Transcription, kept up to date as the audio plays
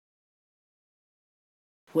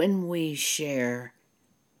when we share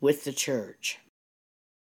with the church.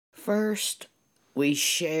 First, we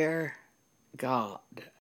share God.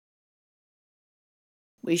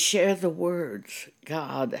 We share the words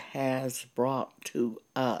God has brought to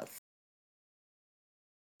us.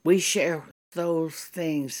 We share those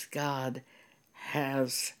things God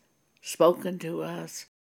has spoken to us,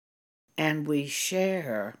 and we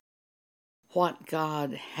share what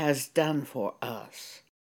God has done for us.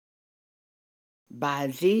 By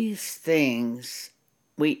these things,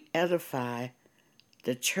 we edify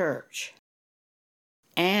the church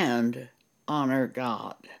and honor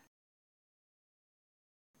God.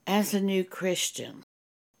 As a new Christian,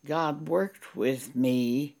 God worked with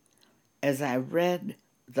me as I read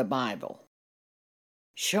the Bible,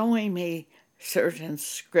 showing me certain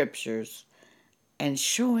scriptures and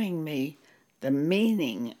showing me the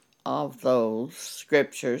meaning of those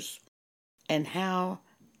scriptures and how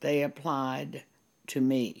they applied to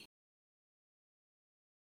me.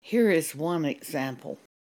 Here is one example.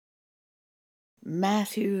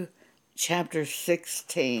 Matthew chapter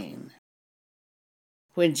 16.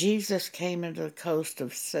 When Jesus came into the coast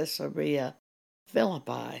of Caesarea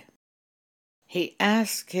Philippi, he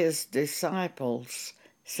asked his disciples,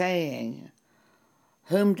 saying,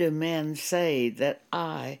 "Whom do men say that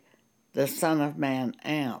I, the Son of Man,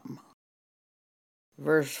 am?"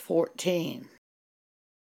 Verse 14.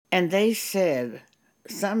 And they said,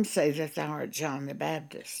 "Some say that thou art John the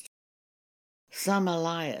Baptist, some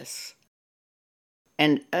Elias,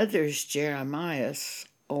 and others Jeremias,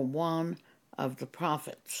 or one of the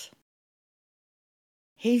prophets."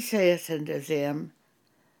 He saith unto them,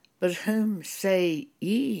 "But whom say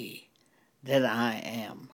ye that I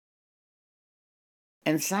am?"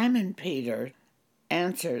 And Simon Peter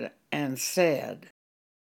answered and said,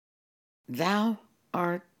 "Thou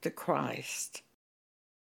art the Christ,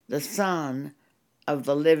 the Son of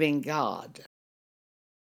the living God."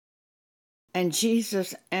 And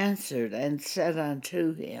Jesus answered and said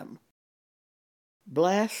unto him,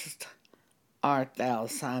 "Blessed art thou,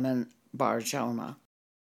 Simon Bar-Jonah,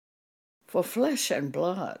 for flesh and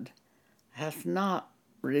blood hath not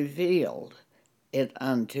revealed it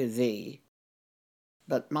unto thee,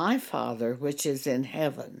 but my Father which is in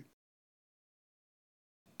heaven.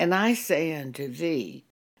 And I say unto thee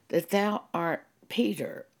that thou art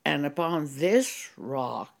Peter, and upon this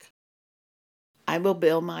rock I will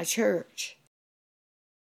build my church."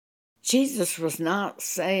 Jesus was not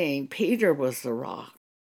saying Peter was the rock.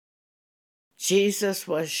 Jesus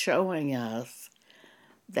was showing us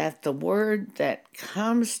that the word that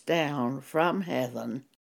comes down from heaven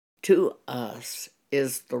to us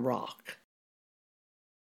is the rock.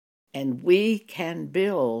 And we can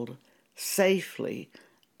build safely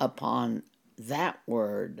upon that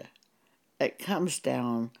word that comes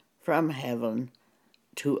down from heaven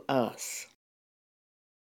to us.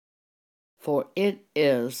 For it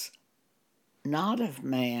is not of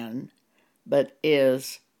man, but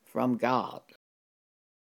is from God.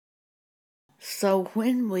 So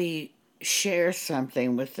when we share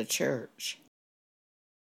something with the church,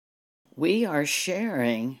 we are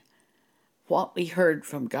sharing what we heard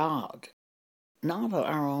from God, not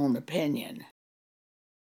our own opinion.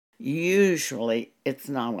 Usually it's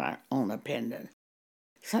not our own opinion.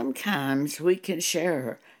 Sometimes we can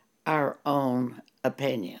share our own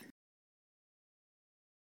opinion.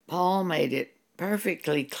 Paul made it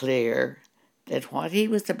perfectly clear that what he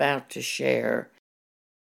was about to share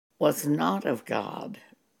was not of God,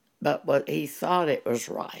 but what he thought it was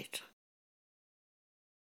right.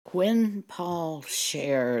 When Paul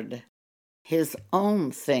shared his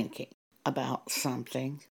own thinking about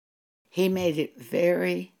something, he made it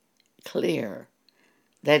very clear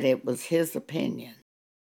that it was his opinion.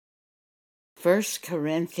 1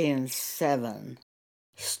 Corinthians 7,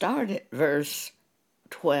 start at verse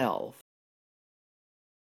 12.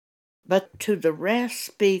 "But to the rest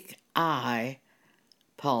speak I,"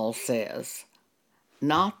 Paul says,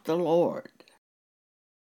 "not the Lord."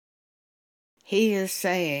 He is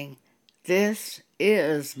saying, this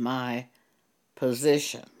is my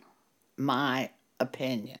position, my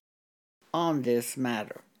opinion on this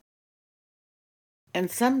matter.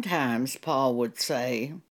 And sometimes Paul would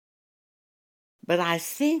say, "But I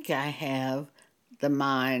think I have the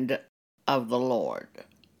mind of the Lord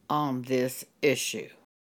on this issue."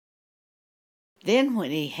 Then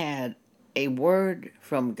when he had a word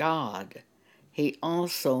from God, he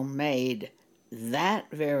also made that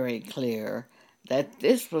very clear that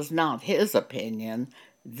this was not his opinion.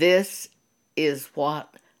 This is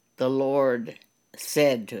what the Lord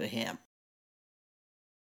said to him.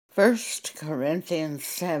 1 Corinthians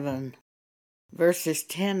 7, verses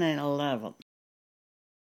 10 and 11.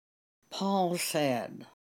 Paul said,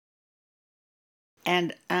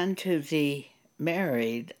 "And unto the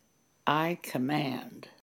married I command,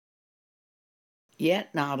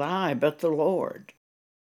 yet not I, but the Lord."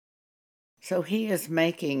 So he is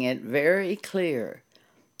making it very clear.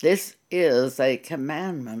 This is a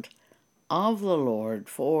commandment of the Lord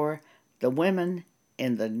for the women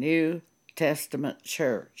in the New Testament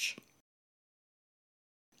church.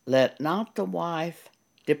 Let not the wife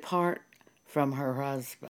depart from her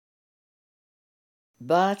husband,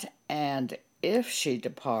 but, and if she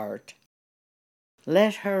depart,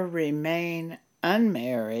 let her remain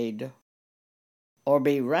unmarried or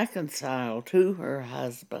be reconciled to her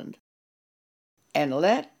husband, and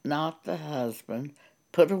let not the husband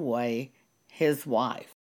put away his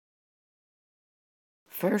wife.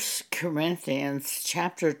 1 Corinthians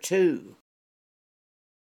chapter 2,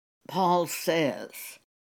 Paul says,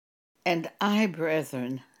 "And I,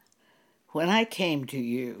 brethren, when I came to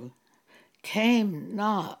you, came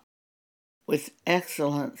not with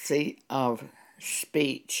excellency of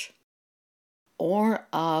speech or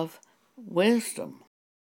of wisdom,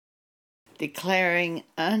 declaring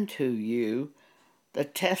unto you the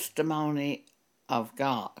testimony of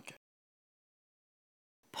God."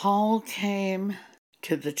 Paul came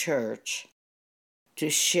to the church to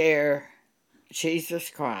share Jesus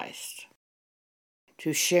Christ,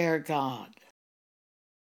 to share God.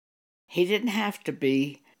 He didn't have to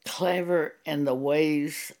be clever in the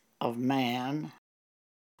ways of man,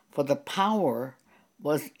 for the power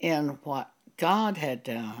was in what God had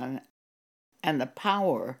done, and the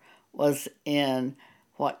power was in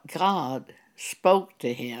what God spoke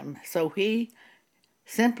to him. So he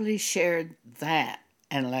simply shared that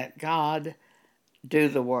and let God do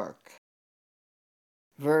the work.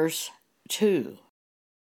 Verse 2,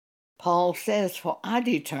 Paul says, "For I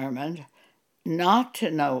determined not to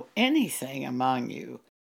know anything among you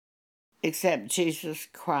except Jesus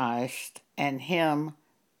Christ and Him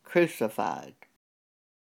crucified.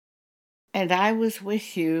 And I was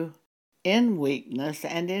with you in weakness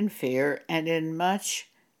and in fear and in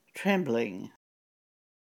much trembling.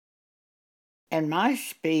 And my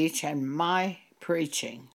speech and my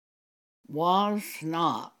preaching was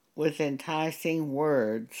not with enticing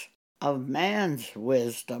words of man's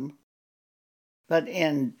wisdom, but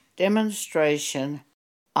in demonstration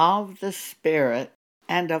of the Spirit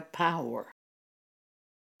and of power,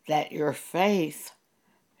 that your faith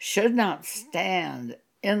should not stand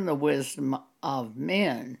in the wisdom of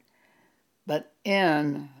men, but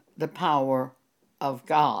in the power of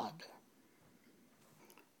God."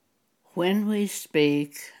 When we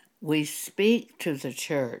speak to the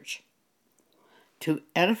church, to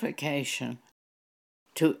edification,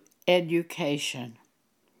 to education,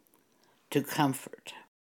 to comfort.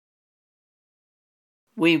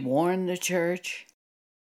 We warn the church,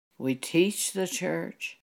 we teach the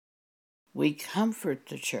church, we comfort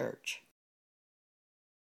the church.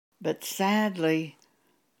 But sadly,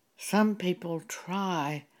 some people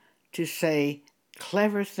try to say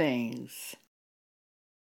clever things,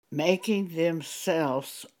 making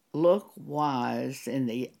themselves look wise in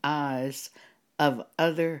the eyes of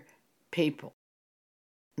other people,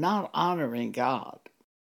 not honoring God.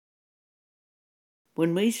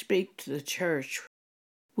 When we speak to the church,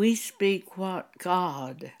 we speak what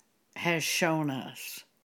God has shown us,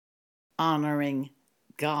 honoring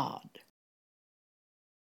God.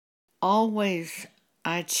 Always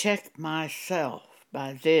I check myself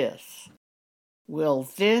by this: will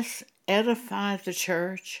this edify the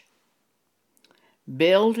church?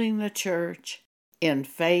 Building the church in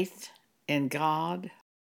faith in God?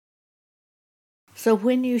 So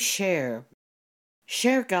when you share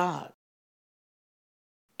God.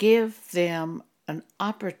 Give them an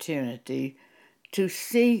opportunity to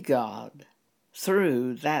see God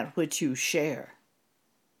through that which you share.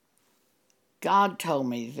 God told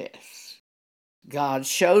me this. God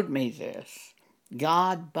showed me this.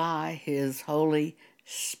 God, by His Holy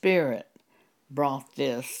Spirit, brought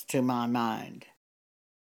this to my mind.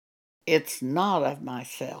 It's not of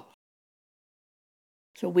myself.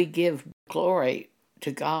 So we give glory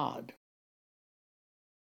to God.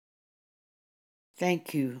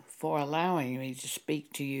 Thank you for allowing me to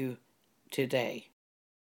speak to you today.